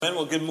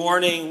Well, good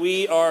morning.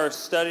 We are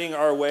studying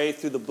our way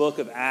through the book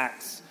of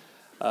Acts.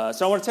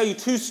 So I want to tell you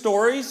two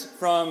stories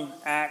from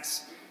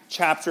Acts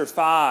chapter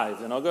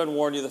 5. And I'll go ahead and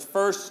warn you, the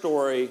first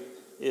story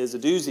is a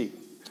doozy.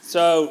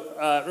 So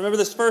remember,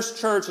 this first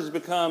church has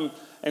become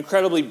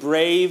incredibly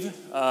brave,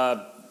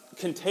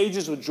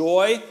 contagious with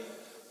joy,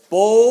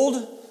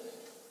 bold,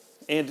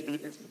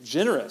 and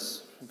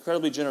generous.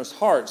 Incredibly generous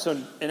heart.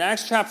 So in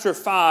Acts chapter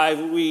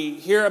 5, we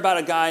hear about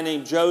a guy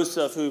named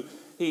Joseph who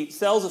he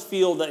sells a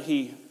field that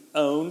he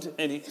owned,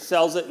 and he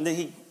sells it, and then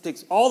he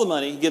takes all the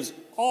money, he gives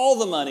all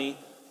the money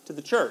to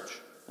the church.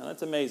 Now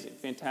that's amazing,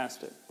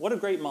 fantastic. What a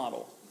great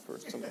model for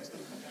someone.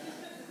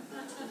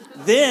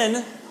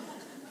 Then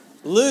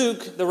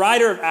Luke, the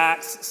writer of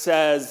Acts,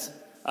 says,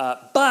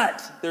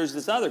 but there's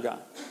this other guy,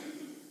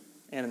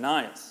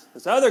 Ananias.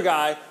 This other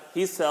guy,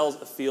 he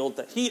sells a field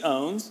that he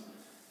owns,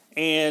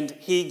 and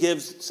he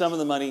gives some of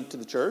the money to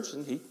the church,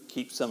 and he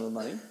keeps some of the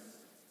money.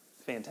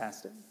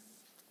 Fantastic,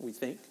 we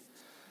think.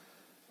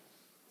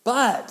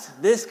 But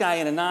this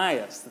guy,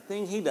 Ananias, the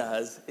thing he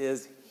does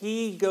is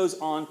he goes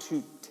on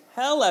to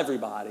tell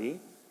everybody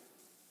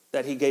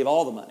that he gave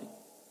all the money.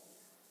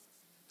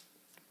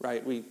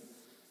 Right? We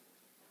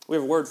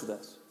have a word for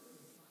this.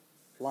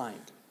 Lying.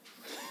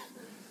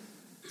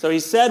 So he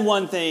said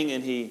one thing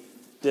and he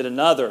did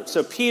another.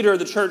 So Peter,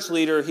 the church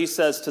leader, he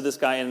says to this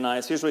guy,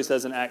 Ananias, here's what he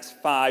says in Acts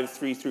 5,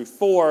 3 through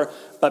 4.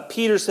 But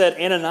Peter said,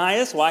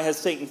 Ananias, why has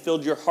Satan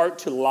filled your heart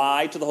to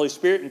lie to the Holy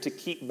Spirit and to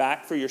keep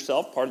back for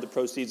yourself part of the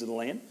proceeds of the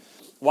land?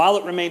 While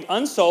it remained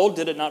unsold,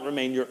 did it not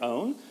remain your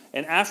own?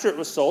 And after it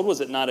was sold,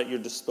 was it not at your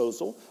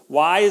disposal?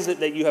 Why is it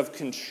that you have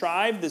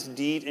contrived this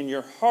deed in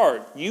your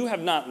heart? You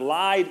have not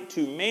lied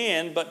to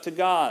man, but to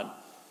God.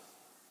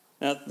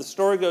 Now, the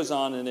story goes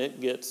on and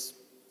it gets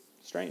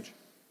strange.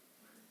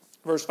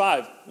 Verse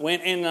 5, when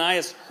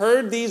Ananias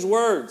heard these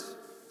words,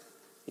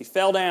 he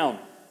fell down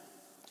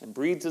and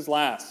breathed his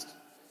last,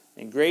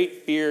 and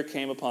great fear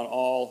came upon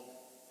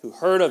all who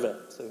heard of it.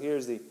 So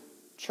here's the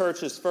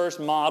church's first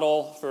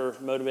model for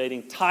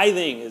motivating.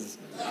 Tithing is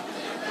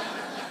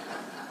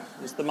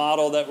the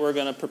model that we're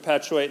going to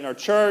perpetuate in our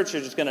church.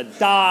 You're just going to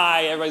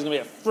die. Everybody's going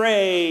to be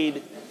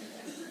afraid.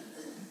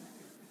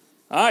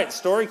 All right, the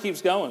story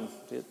keeps going.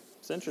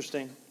 It's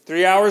interesting.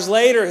 3 hours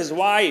later, his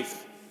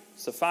wife,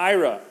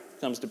 Sapphira,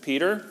 comes to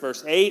Peter,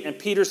 verse 8, and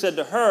Peter said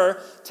to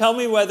her, tell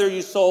me whether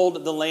you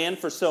sold the land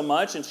for so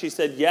much. And she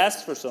said,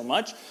 yes, for so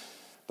much.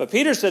 But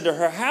Peter said to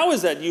her, how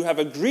is that you have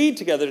agreed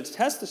together to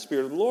test the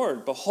Spirit of the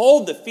Lord?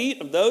 Behold, the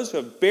feet of those who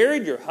have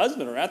buried your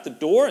husband are at the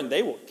door, and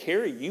they will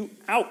carry you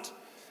out.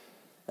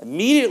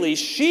 Immediately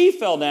she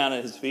fell down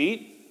at his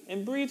feet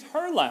and breathed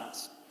her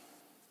last.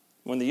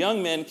 When the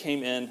young men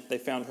came in, they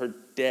found her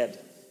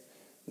dead.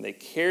 And they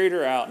carried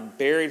her out and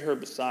buried her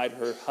beside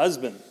her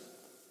husband.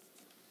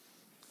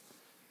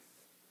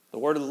 The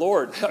word of the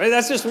Lord. I mean,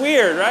 that's just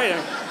weird,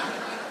 right?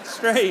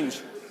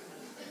 Strange.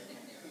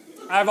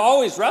 I've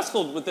always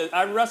wrestled with it.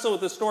 I wrestle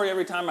with this story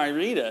every time I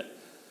read it.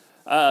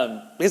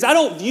 Because I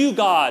don't view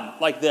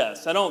God like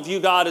this. I don't view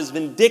God as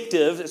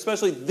vindictive,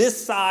 especially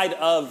this side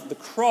of the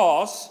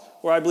cross,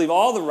 where I believe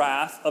all the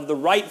wrath of the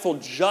rightful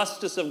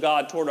justice of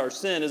God toward our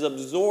sin is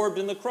absorbed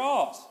in the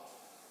cross.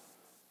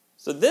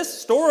 So this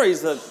story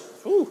is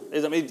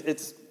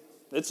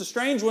it's a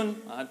strange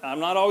one. I'm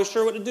not always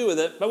sure what to do with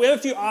it. But we have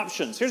a few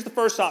options. Here's the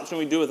first option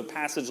we do with a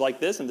passage like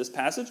this, in this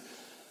passage.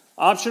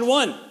 Option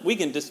 1, we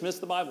can dismiss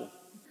the Bible.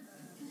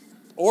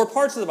 Or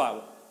parts of the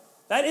Bible.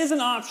 That is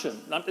an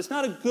option. It's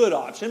not a good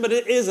option, but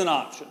it is an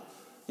option.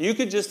 You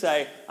could just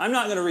say, I'm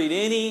not going to read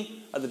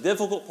any of the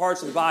difficult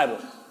parts of the Bible.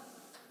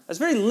 That's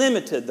very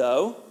limited,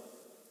 though.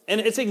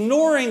 And it's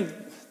ignoring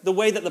the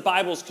way that the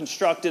Bible is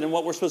constructed and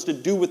what we're supposed to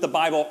do with the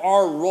Bible,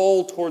 our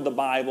role toward the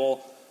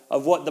Bible,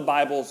 of what the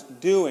Bible's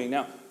doing.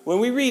 Now, when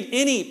we read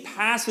any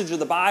passage of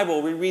the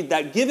Bible, we read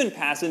that given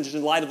passage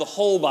in light of the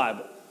whole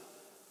Bible.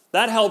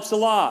 That helps a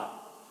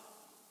lot.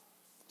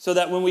 So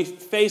that when we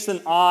face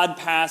an odd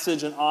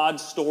passage, an odd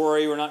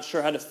story, we're not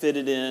sure how to fit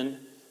it in,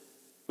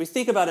 we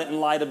think about it in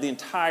light of the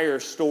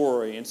entire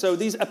story. And so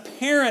these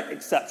apparent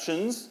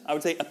exceptions, I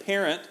would say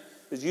apparent,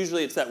 because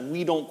usually it's that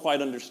we don't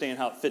quite understand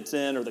how it fits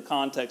in or the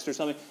context or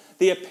something.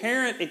 The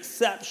apparent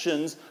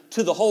exceptions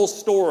to the whole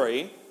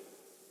story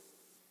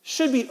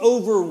should be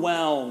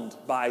overwhelmed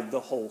by the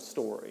whole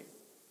story.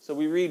 So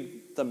we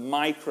read the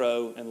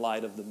micro in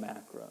light of the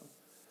macro.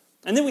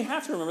 And then we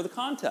have to remember the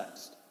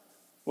context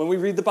when we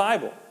read the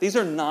Bible. These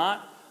are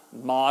not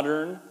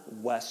modern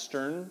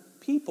Western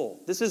people.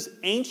 This is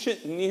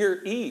ancient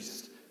Near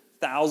East,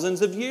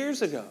 thousands of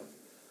years ago.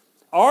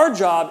 Our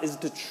job is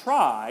to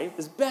try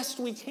as best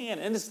we can,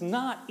 and it's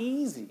not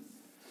easy,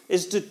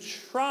 is to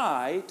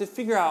try to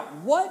figure out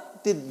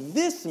what did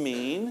this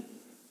mean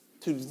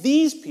to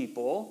these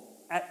people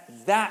at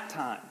that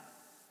time.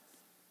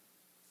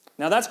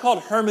 Now that's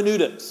called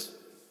hermeneutics.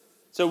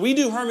 So we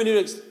do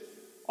hermeneutics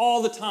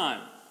all the time.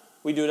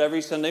 We do it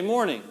every Sunday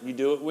morning. You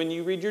do it when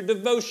you read your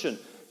devotion.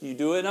 You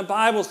do it in a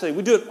Bible study.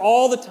 We do it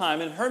all the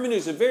time. And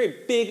hermeneutics is a very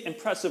big,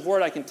 impressive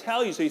word, I can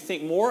tell you, so you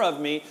think more of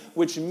me,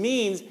 which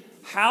means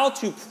how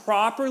to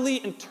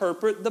properly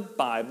interpret the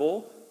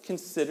Bible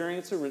considering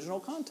its original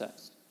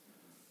context.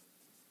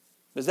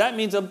 Because that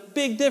means a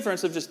big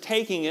difference of just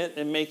taking it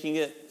and making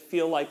it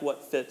feel like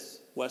what fits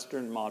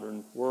Western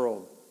modern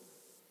world.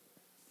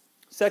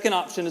 Second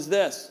option is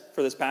this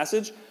for this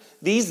passage.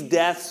 These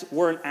deaths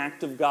were an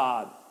act of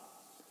God.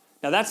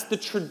 Now that's the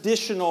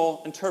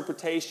traditional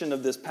interpretation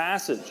of this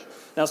passage.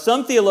 Now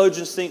some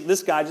theologians think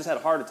this guy just had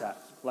a heart attack.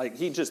 Like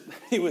he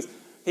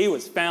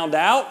was found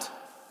out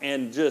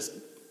and just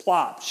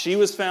plop. She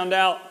was found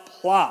out,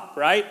 plop,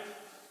 right?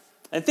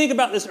 And think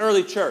about this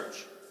early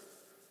church.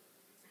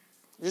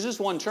 There's just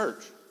one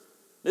church.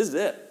 This is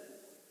it.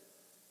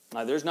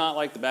 Now, there's not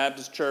like the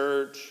Baptist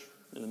church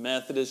and the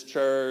Methodist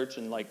church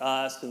and like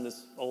us and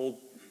this old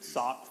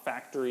sock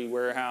factory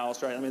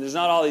warehouse, right? I mean, there's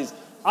not all these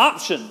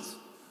options.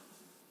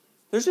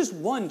 There's just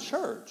one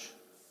church.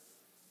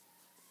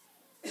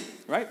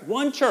 Right?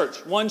 One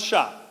church, one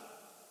shot.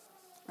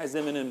 As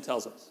Eminem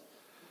tells us.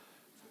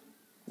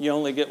 You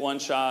only get one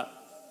shot.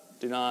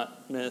 Do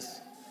not miss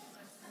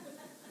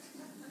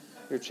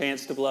your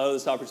chance to blow.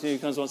 This opportunity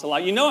comes once in a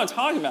life. You know what I'm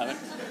talking about. It.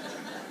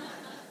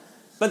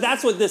 But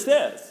that's what this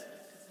is.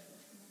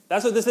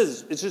 That's what this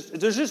is.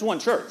 There's just one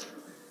church.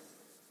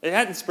 It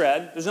hadn't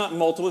spread. There's not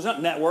multiple. There's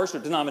not networks or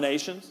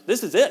denominations.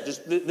 This is it.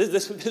 Just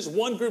this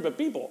one group of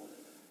people.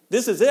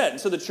 This is it. And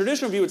so the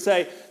traditional view would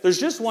say there's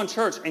just one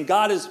church, and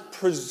God is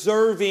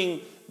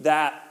preserving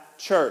that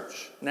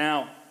church.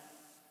 Now,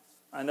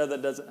 I know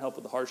that doesn't help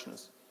with the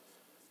harshness.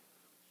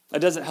 It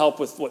doesn't help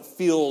with what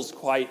feels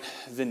quite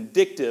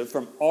vindictive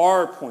from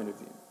our point of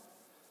view.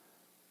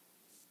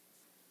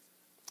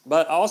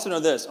 But I also know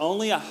this.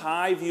 Only a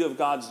high view of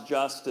God's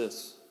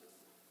justice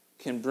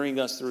can bring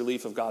us the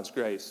relief of God's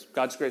grace.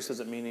 God's grace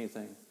doesn't mean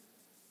anything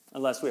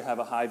unless we have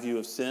a high view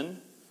of sin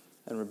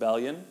and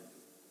rebellion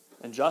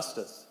and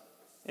justice.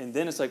 And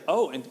then it's like,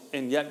 oh,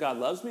 and yet God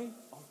loves me?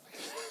 Oh my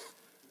God.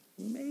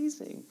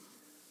 Amazing.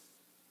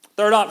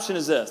 Third option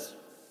is this.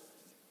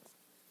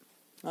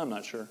 I'm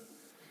not sure.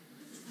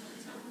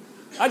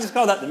 I just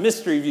call that the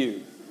mystery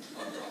view.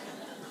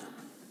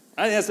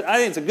 I think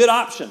it's a good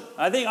option.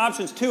 I think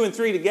options 2 and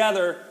 3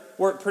 together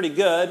work pretty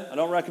good. I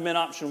don't recommend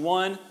option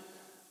 1.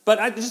 But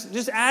I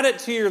just add it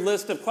to your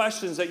list of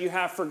questions that you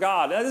have for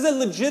God. That is a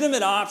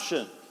legitimate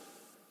option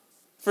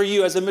for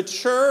you as a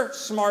mature,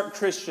 smart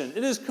Christian.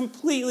 It is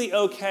completely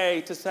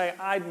okay to say,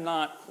 I don't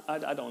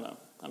know.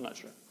 I'm not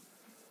sure.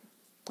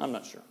 I'm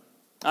not sure.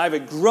 I have a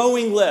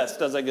growing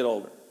list as I get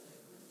older.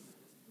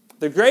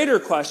 The greater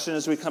question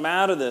as we come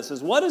out of this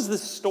is, what is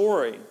this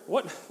story?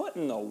 What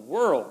in the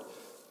world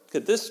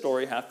could this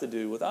story have to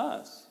do with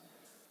us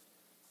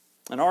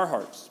and our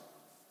hearts?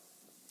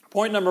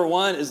 Point number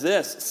 1 is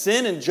this.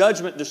 Sin and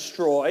judgment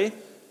destroy.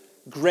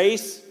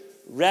 Grace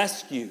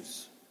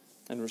rescues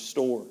and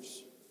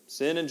restores.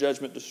 Sin and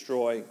judgment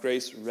destroy.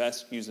 Grace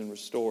rescues and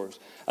restores.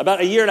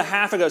 About a year and a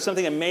half ago,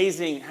 something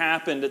amazing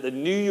happened at the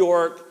New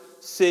York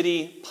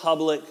City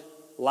Public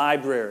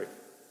Library.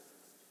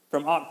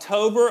 From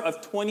October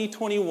of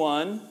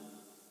 2021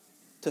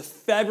 to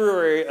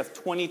February of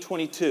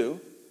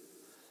 2022,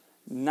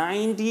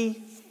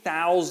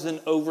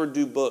 90,000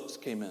 overdue books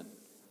came in.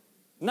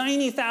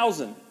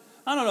 90,000.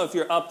 I don't know if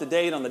you're up to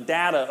date on the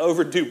data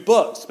overdue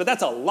books, but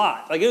that's a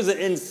lot. Like, it was an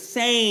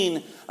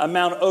insane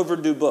amount of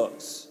overdue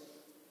books.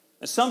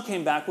 And some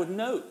came back with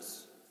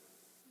notes.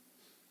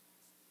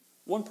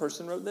 One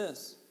person wrote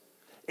this.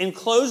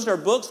 Enclosed are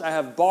books I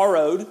have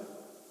borrowed,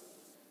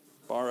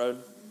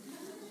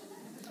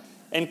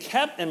 and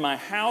kept in my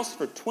house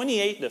for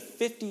 28 to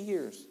 50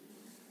 years.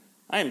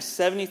 I am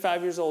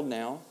 75 years old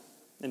now,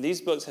 and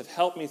these books have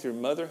helped me through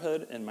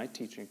motherhood and my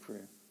teaching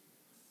career.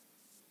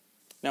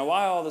 Now,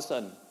 why all of a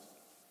sudden?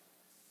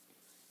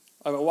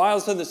 Why all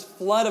of a sudden this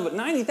flood of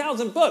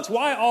 90,000 books?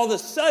 Why all of a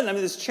sudden? I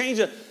mean, this change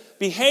of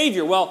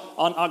behavior. Well,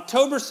 on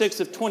October 6th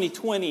of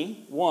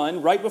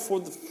 2021, right before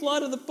the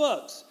flood of the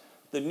books,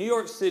 the New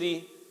York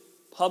City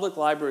Public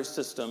Library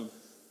System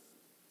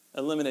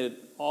eliminated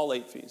all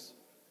late fees.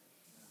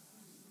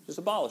 Just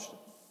abolished it.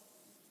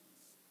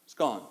 It's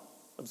gone.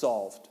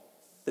 Absolved.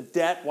 The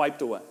debt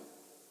wiped away.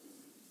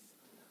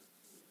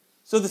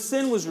 So the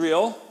sin was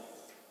real.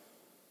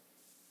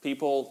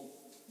 People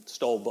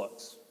stole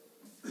books.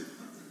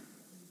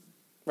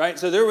 Right?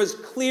 So there was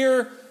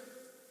clear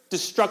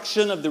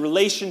destruction of the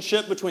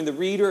relationship between the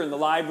reader and the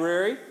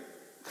library.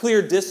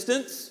 Clear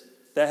distance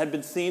that had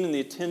been seen in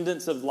the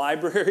attendance of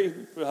library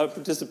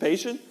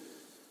participation.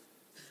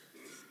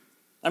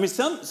 I mean,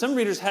 some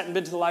readers hadn't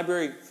been to the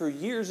library for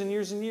years and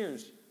years and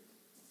years.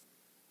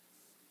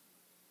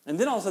 And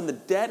then all of a sudden the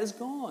debt is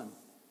gone.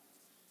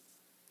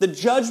 The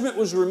judgment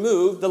was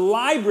removed. The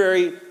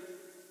library,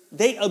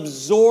 they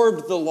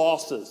absorbed the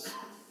losses.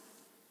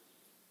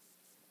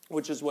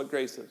 Which is what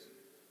grace is.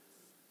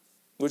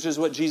 Which is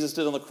what Jesus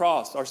did on the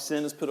cross. Our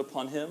sin is put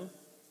upon him.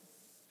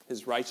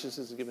 His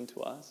righteousness is given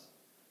to us.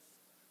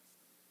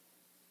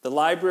 The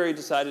library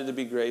decided to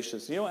be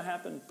gracious. You know what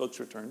happened? Books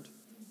returned.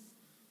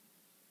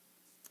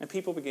 And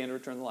people began to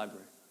return to the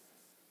library.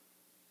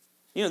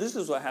 You know, this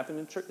is what happened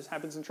in church. This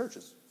happens in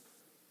churches.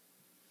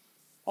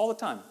 All the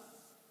time.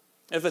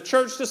 If a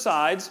church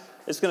decides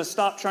it's going to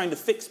stop trying to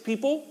fix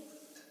people,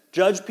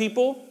 judge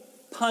people,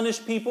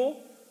 punish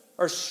people,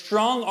 or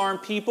strong-arm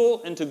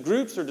people into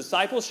groups or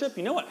discipleship,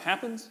 you know what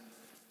happens?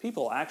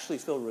 People actually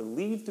feel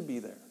relieved to be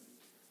there.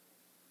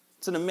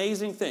 It's an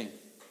amazing thing.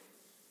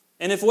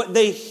 And if what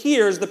they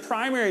hear is the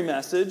primary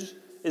message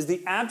is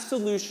the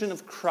absolution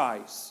of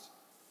Christ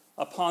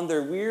upon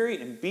their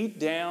weary and beat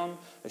down,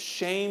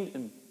 ashamed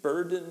and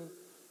burdened,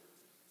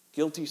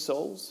 guilty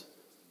souls,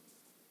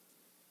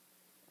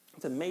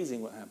 it's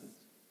amazing what happens.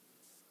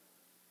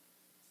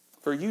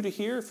 For you to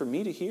hear, for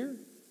me to hear,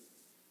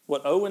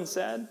 what Owen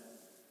said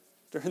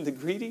during the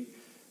greeting,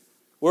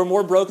 we're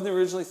more broken than we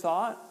originally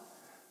thought.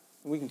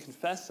 We can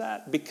confess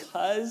that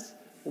because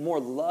we're more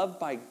loved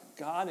by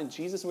God and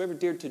Jesus than we ever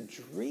dared to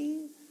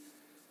dream.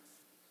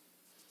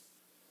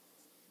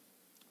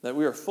 That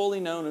we are fully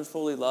known and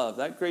fully loved.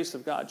 That grace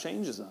of God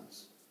changes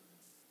us.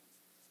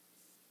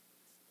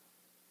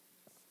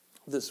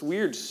 This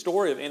weird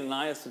story of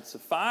Ananias and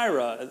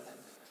Sapphira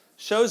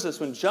shows us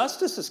when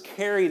justice is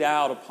carried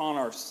out upon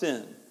our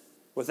sin,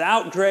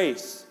 without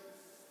grace,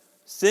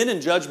 sin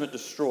and judgment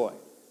destroy.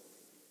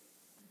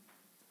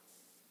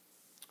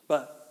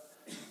 But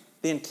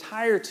the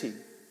entirety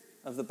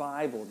of the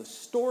Bible, the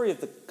story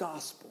of the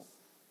gospel,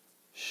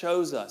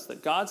 shows us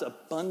that God's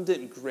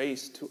abundant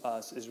grace to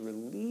us is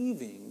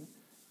relieving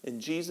and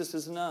Jesus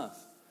is enough.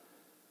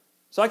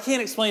 So I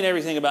can't explain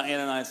everything about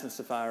Ananias and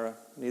Sapphira,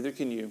 neither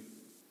can you.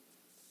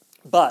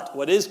 But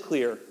what is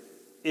clear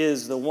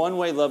is the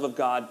one-way love of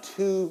God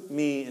to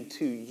me and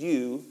to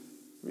you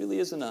really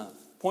is enough.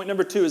 Point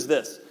number 2 is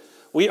this.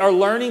 We are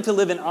learning to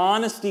live in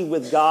honesty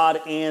with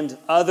God and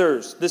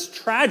others. This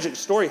tragic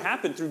story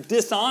happened through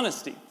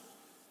dishonesty.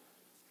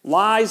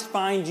 Lies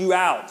find you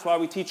out. That's why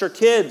we teach our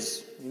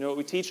kids. You know what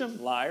we teach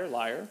them? Liar,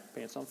 liar,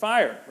 pants on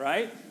fire,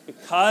 right?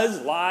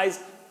 Because lies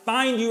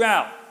find you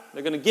out.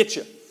 They're going to get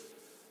you.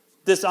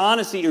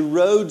 Dishonesty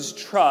erodes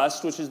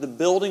trust, which is the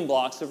building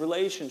blocks of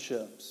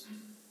relationships.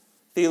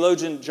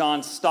 Theologian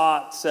John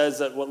Stott says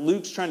that what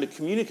Luke's trying to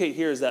communicate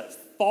here is that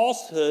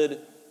falsehood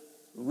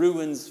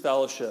ruins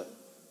fellowship.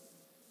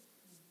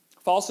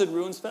 Falsehood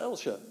ruins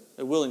fellowship.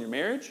 It will in your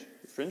marriage,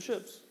 your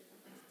friendships,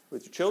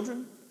 with your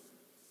children,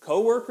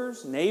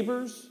 co-workers,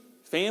 neighbors,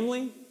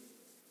 family.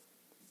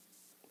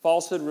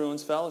 Falsehood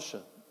ruins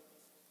fellowship.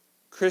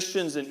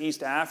 Christians in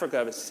East Africa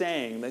have a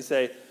saying. They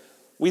say,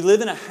 we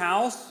live in a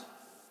house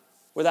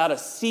without a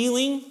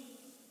ceiling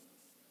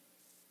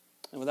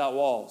and without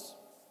walls.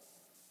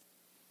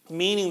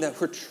 Meaning that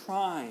we're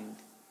trying,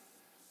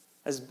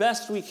 as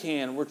best we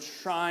can, we're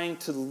trying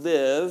to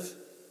live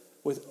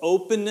with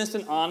openness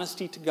and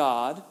honesty to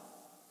God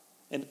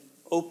and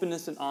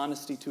openness and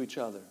honesty to each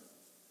other.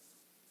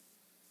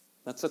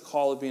 That's the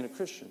call of being a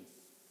Christian.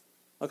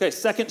 Okay,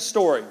 second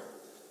story.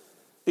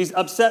 These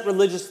upset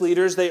religious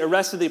leaders, they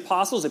arrested the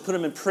apostles, they put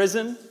them in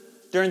prison.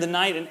 During the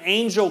night, an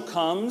angel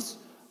comes,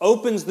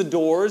 opens the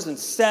doors, and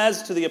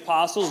says to the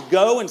apostles,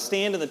 go and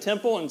stand in the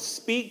temple and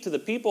speak to the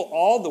people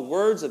all the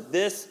words of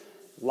this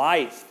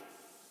life.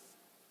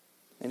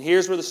 And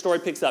here's where the story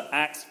picks up.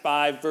 Acts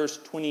 5, verse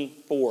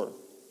 24.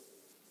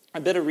 A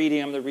bit of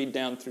reading, I'm going to read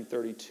down through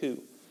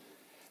 32.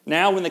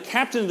 Now, when the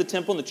captain of the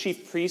temple and the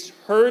chief priests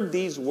heard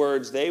these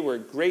words, they were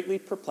greatly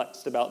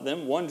perplexed about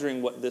them,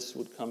 wondering what this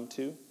would come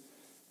to.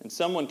 And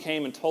someone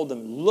came and told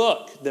them,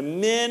 look, the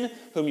men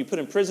whom you put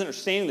in prison are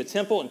staying in the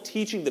temple and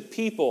teaching the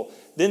people.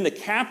 Then the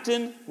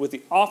captain with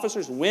the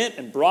officers went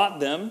and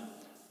brought them,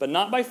 but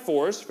not by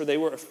force, for they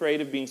were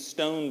afraid of being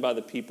stoned by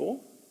the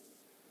people.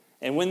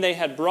 And when they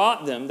had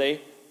brought them,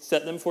 they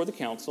set them before the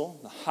council.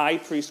 The high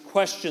priest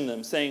questioned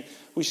them, saying,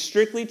 we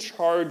strictly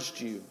charged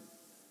you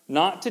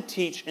not to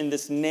teach in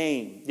this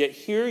name. Yet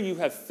here you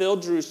have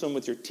filled Jerusalem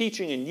with your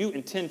teaching, and you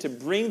intend to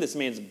bring this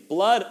man's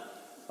blood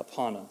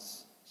upon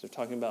us. So they're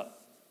talking about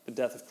the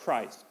death of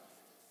Christ.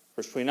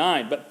 Verse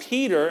 29, but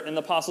Peter and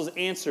the apostles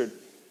answered,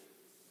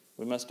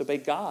 we must obey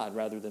God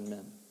rather than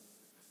men.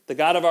 The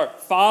God of our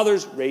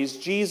fathers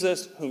raised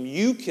Jesus, whom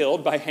you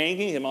killed by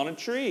hanging him on a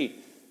tree.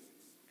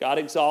 God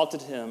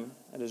exalted him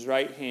at his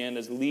right hand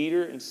as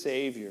leader and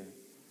Savior,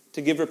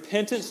 to give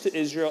repentance to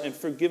Israel and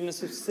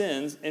forgiveness of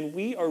sins, and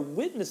we are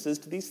witnesses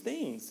to these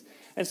things.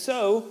 And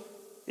so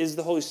is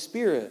the Holy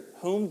Spirit,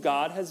 whom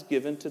God has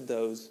given to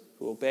those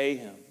who obey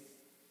him.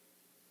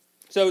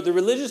 So the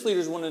religious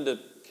leaders wanted to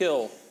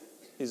kill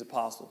these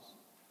apostles.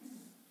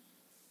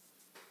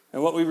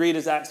 And what we read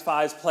as Acts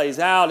 5 plays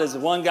out is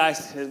one guy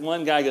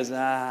goes,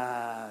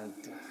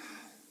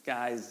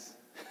 guys,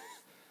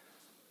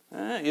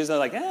 he's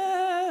like,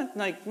 I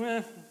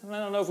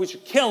don't know if we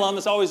should kill him.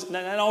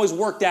 That always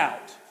worked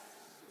out.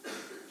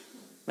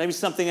 Maybe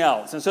something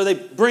else. And so they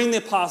bring the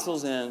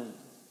apostles in.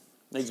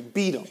 They just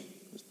beat them.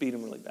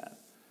 Really bad.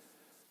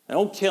 They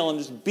don't kill them,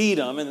 just beat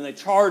them. And then they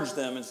charged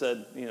them and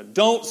said,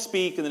 don't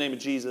speak in the name of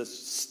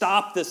Jesus.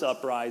 Stop this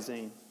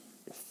uprising.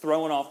 You're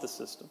throwing off the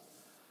system.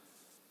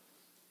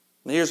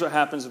 And here's what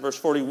happens in verse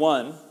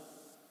 41.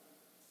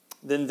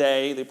 Then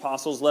they, the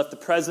apostles, left the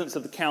presence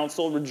of the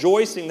council,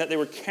 rejoicing that they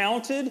were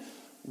counted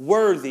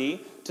worthy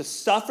to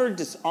suffer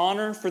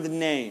dishonor for the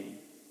name.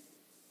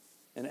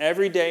 And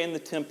every day in the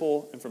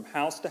temple and from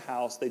house to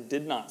house, they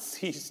did not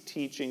cease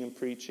teaching and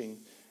preaching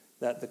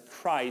that the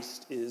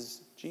Christ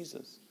is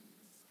Jesus.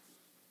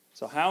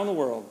 So how in the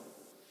world?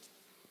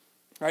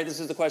 All right, this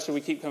is the question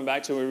we keep coming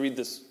back to when we read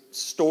this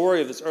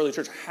story of this early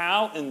church.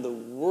 How in the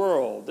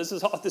world?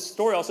 This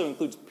story also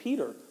includes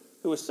Peter,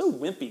 who was so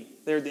wimpy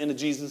there at the end of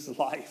Jesus'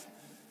 life.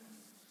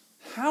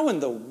 How in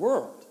the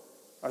world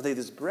are they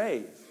this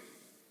brave?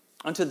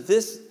 Unto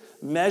this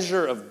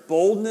measure of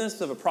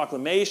boldness, of a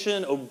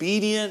proclamation,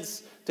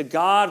 obedience to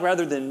God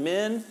rather than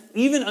men,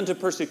 even unto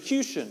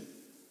persecution.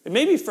 And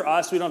maybe for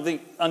us, we don't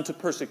think unto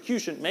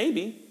persecution.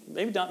 Maybe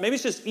not. Maybe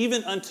it's just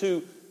even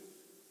unto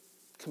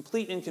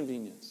complete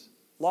inconvenience,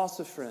 loss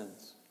of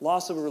friends,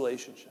 loss of a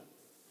relationship.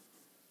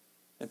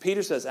 And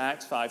Peter says,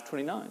 Acts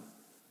 5:29,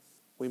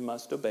 we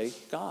must obey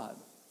God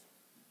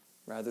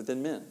rather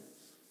than men.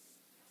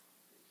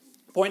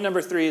 Point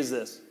number 3 is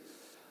this.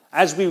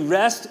 As we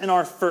rest in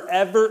our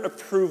forever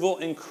approval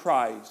in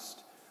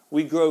Christ,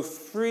 we grow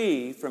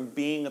free from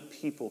being a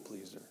people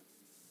pleaser.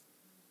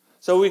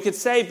 So we could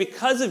say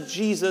because of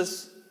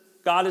Jesus,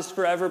 God is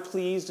forever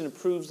pleased and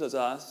approves of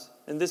us,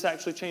 and this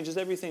actually changes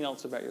everything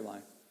else about your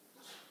life.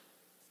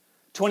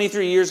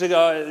 23 years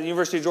ago at the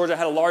University of Georgia, I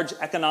had a large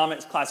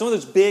economics class. One of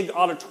those big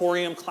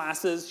auditorium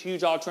classes,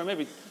 huge auditorium,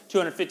 maybe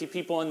 250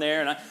 people in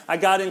there. And I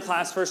got in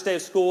class first day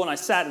of school, and I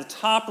sat in the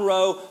top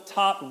row,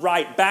 top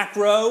right, back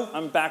row.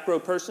 I'm a back row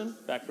person,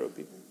 back row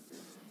people.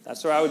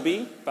 That's where I would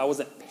be. If I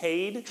wasn't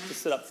paid to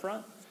sit up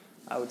front,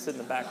 I would sit in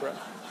the back row.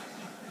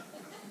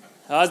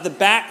 I was the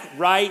back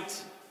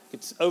right,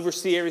 could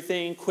oversee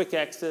everything, quick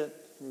exit,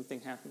 everything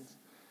happens.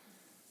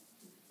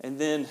 And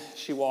then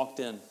she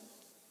walked in.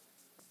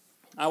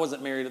 I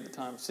wasn't married at the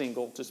time,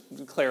 single, just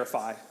to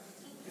clarify.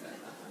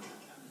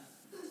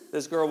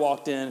 This girl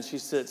walked in, she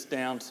sits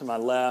down to my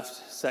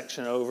left,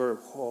 section over.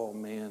 Oh,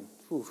 man.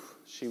 Oof,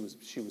 she was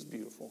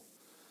beautiful.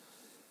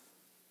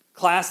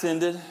 Class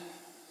ended.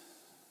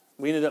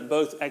 We ended up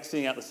both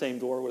exiting out the same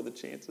door. What are the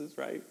chances,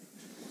 right?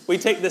 We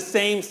take the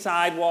same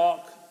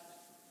sidewalk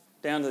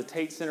down to the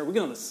Tate Center. We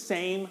get on the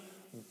same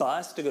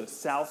bus to go to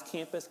South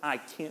Campus. I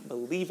can't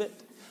believe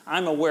it.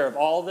 I'm aware of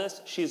all this.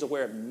 She's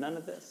aware of none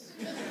of this.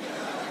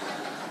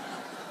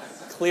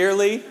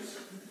 Clearly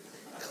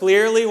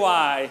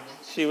why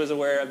she was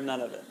aware of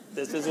none of it.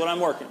 This is what I'm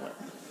working with.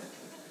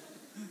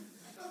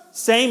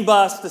 Same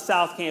bus to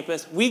South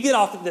Campus. We get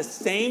off at the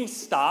same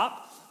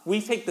stop. We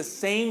take the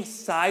same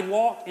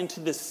sidewalk into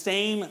the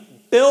same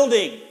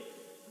building.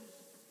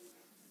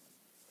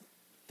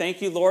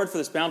 Thank you, Lord, for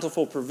this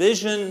bountiful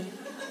provision.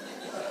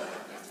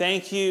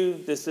 Thank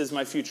you. This is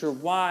my future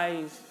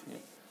wife.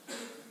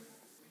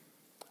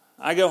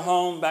 I go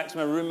home back to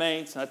my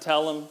roommates, and I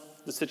tell them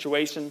the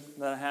situation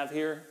that I have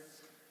here,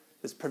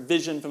 this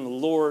provision from the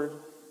Lord.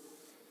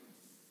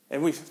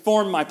 And we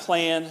formed my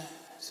plan.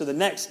 So the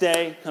next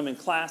day, come in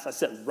class, I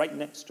sit right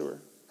next to her.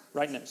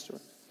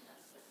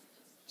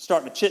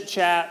 Start my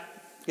chit-chat,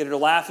 get her to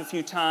laugh a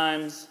few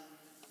times,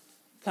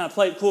 kind of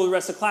play it cool the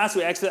rest of the class.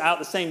 We exit out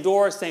the same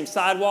door, same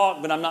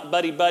sidewalk, but I'm not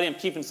buddy-buddy. I'm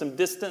keeping some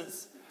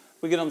distance.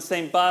 We get on the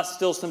same bus,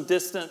 still some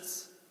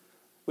distance.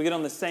 We get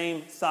on the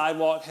same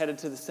sidewalk, headed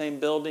to the same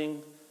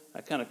building. I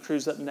kind of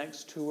cruise up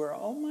next to her.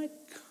 Oh my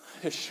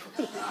gosh.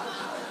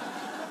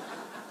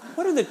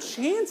 What are the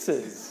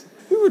chances?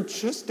 We were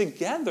just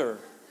together.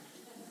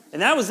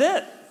 And that was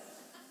it.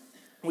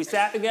 We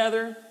sat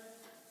together.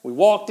 We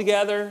walked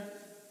together.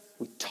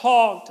 We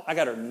talked. I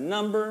got her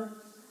number.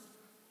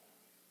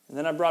 And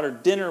then I brought her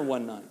dinner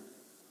one night.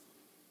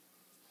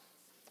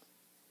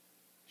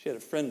 She had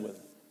a friend with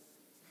her.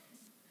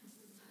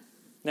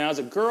 Now, as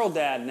a girl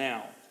dad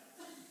now,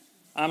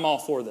 I'm all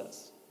for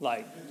this.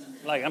 Like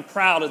I'm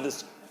proud of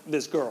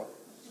this girl.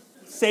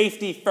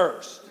 Safety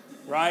first,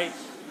 right?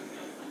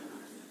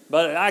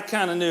 But I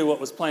kind of knew what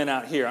was playing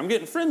out here. I'm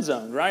getting friend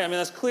zoned, right? I mean,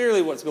 that's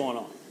clearly what's going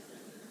on.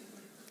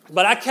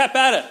 But I kept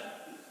at it.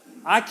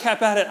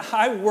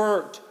 I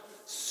worked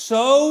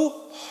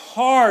so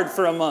hard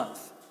for a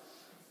month.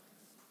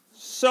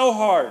 So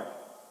hard.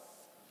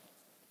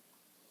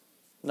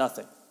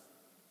 Nothing.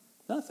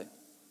 I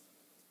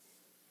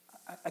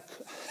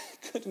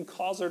couldn't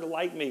cause her to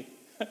like me.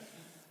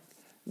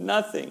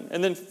 Nothing.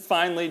 And then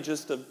finally,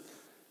 just a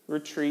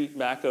retreat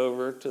back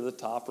over to the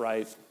top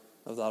right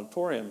of the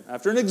auditorium.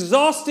 After an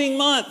exhausting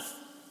month,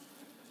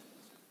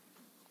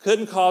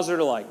 couldn't cause her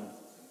to like me.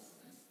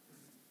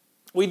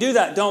 We do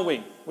that, don't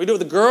we? We do it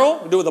with a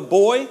girl. We do it with a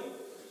boy.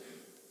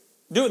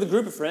 We do it with a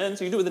group of friends.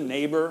 You can do it with a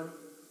neighbor.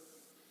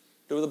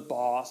 Do it with a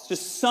boss.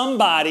 Just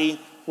somebody.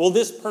 Will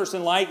this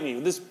person like me?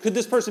 Could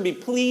this person be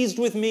pleased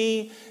with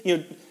me?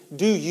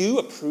 Do you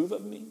approve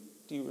of me?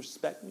 Do you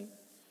respect me?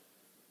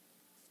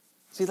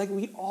 See,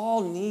 we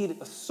all need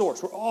a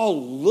source. We're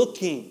all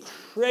looking,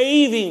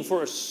 craving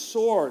for a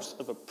source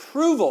of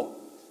approval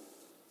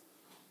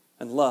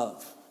and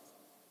love.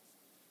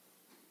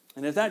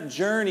 And if that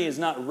journey is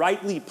not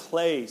rightly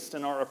placed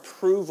in our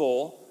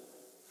approval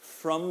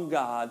from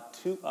God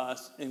to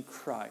us in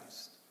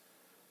Christ,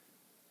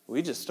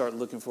 we just start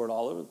looking for it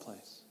all over the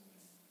place.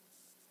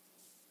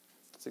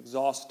 It's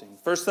exhausting.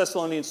 1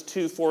 Thessalonians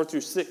 2, 4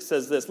 through 6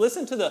 says this.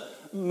 Listen to the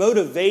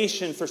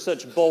motivation for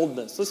such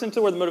boldness. Listen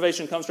to where the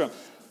motivation comes from.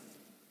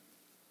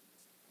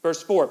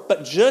 Verse 4,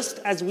 but just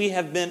as we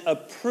have been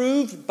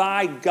approved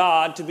by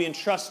God to be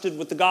entrusted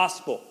with the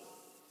gospel.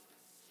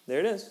 There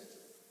it is.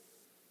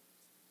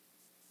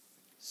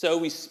 So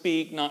we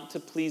speak not to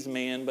please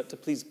man, but to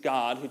please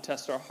God who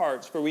tests our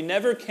hearts. For we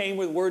never came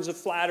with words of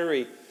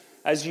flattery,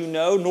 as you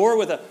know, nor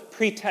with a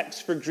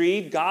pretext for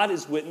greed. God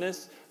is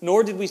witness.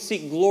 Nor did we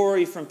seek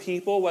glory from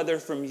people, whether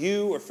from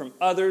you or from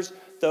others,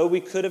 though we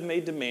could have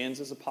made demands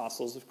as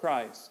apostles of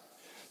Christ.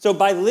 So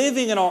by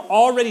living in our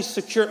already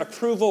secure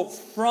approval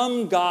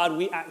from God,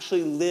 we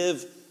actually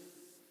live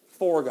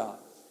for God.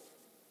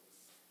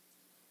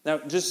 Now,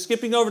 just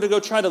skipping over to go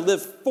try to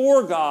live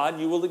for God,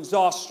 you will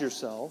exhaust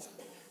yourself.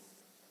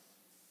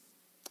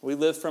 We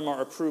live from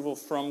our approval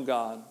from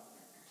God.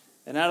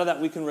 And out of that,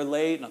 we can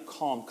relate in a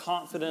calm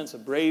confidence, a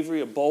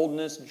bravery, a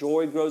boldness.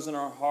 Joy grows in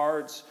our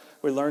hearts.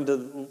 We learn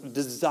to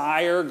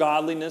desire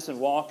godliness and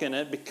walk in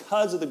it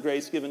because of the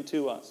grace given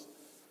to us.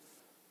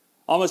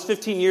 Almost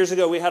 15 years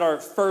ago, we had our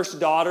first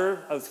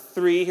daughter of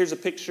 3. Here's a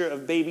picture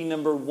of baby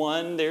number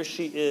 1. There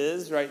she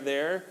is, right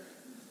there.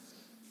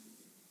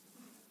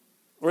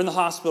 We're in the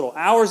hospital,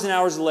 hours and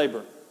hours of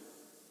labor.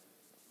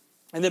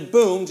 And then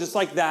boom, just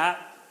like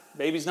that,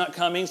 baby's not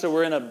coming, so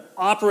we're in an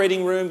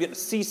operating room getting a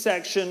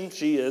C-section.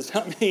 She is,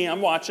 not me,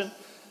 I'm watching.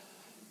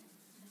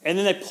 And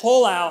then they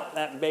pull out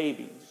that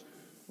baby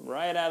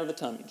right out of the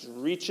tummy. Just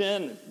reach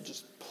in and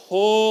just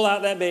pull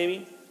out that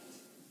baby.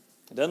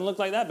 It doesn't look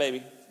like that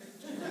baby.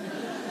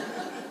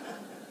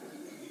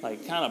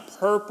 Like kind of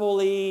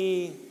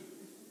purpley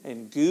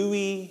and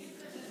gooey.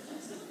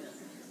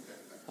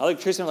 I look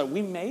at Tracy and I'm like,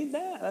 we made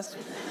that?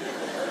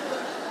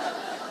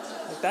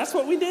 That's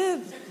what we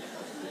did.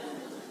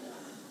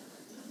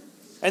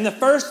 And the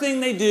first thing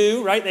they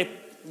do, right,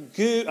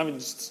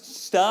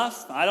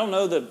 stuff. I don't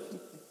know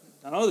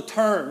the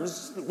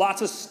terms,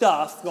 lots of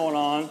stuff going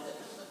on.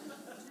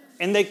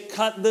 And they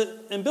cut the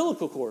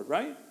umbilical cord,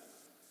 right?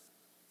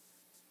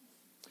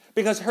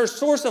 Because her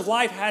source of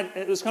life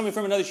it was coming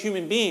from another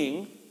human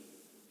being,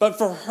 but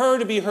for her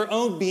to be her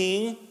own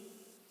being,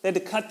 they had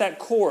to cut that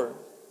cord.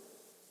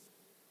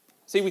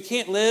 See, we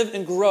can't live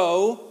and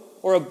grow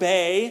or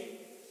obey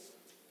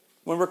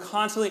when we're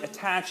constantly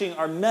attaching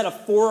our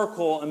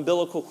metaphorical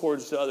umbilical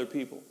cords to other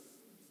people.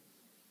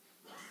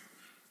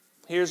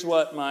 Here's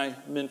what my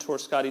mentor,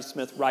 Scotty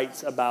Smith,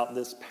 writes about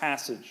this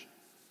passage.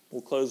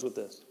 We'll close with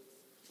this.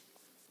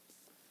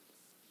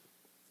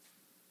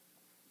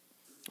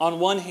 On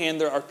one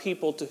hand, there are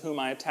people to whom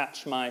I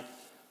attach my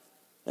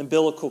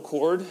umbilical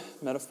cord,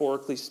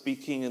 metaphorically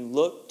speaking, and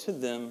look to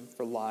them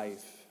for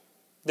life.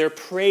 Their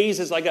praise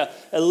is like an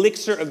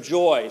elixir of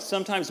joy,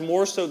 sometimes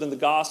more so than the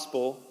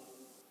gospel.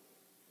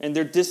 And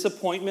their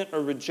disappointment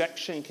or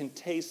rejection can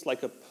taste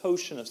like a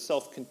potion of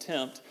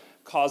self-contempt,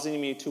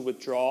 causing me to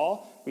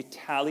withdraw,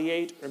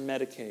 retaliate, or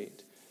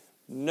medicate.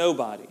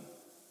 Nobody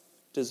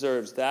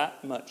deserves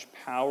that much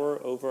power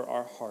over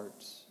our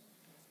hearts.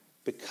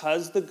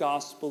 Because the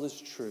gospel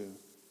is true,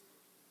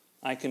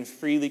 I can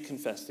freely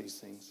confess these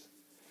things.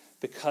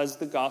 Because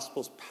the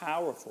gospel is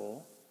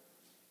powerful,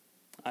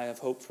 I have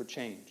hope for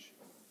change.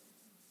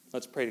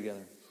 Let's pray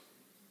together.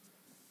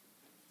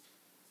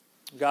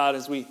 God,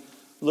 as we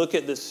look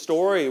at this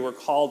story, we're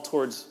called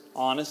towards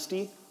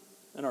honesty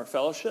in our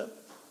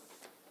fellowship,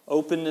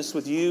 openness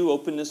with you,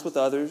 openness with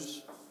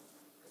others.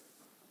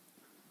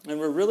 And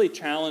we're really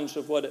challenged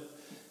of what it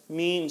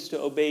means to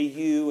obey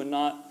you and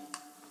not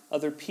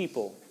other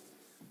people.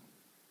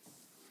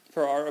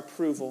 For our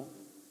approval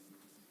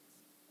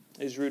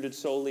is rooted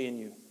solely in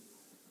you.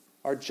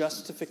 Our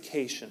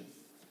justification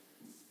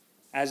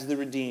as the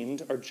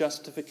redeemed, our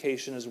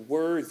justification as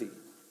worthy,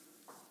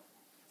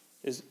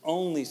 is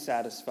only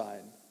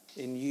satisfied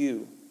in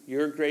you,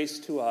 your grace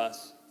to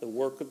us, the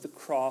work of the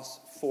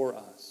cross for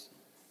us.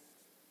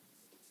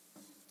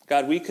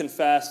 God, we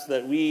confess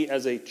that we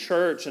as a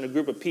church and a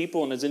group of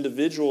people and as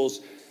individuals,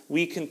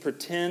 we can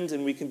pretend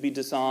and we can be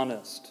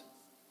dishonest.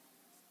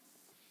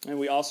 And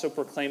we also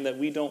proclaim that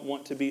we don't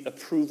want to be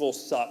approval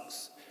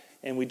sucks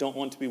and we don't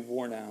want to be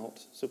worn out.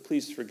 So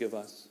please forgive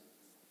us.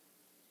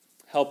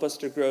 Help us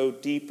to grow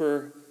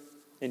deeper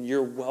in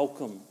your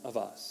welcome of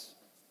us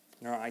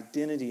and our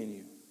identity in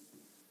you.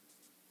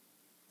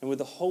 And with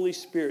the Holy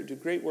Spirit, do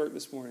great work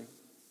this morning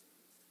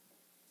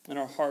in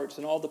our hearts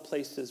and all the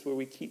places where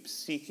we keep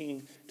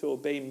seeking to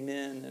obey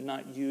men and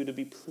not you, to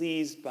be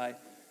pleased by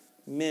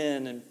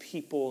men and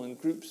people and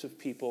groups of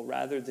people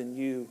rather than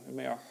you. And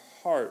may our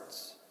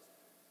hearts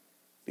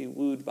be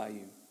wooed by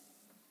you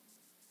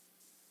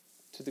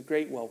to the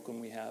great welcome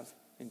we have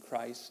in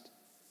Christ,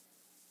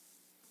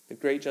 the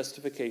great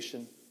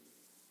justification,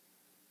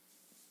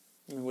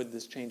 and with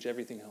this change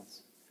everything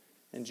else.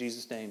 In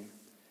Jesus' name,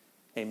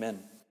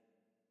 amen.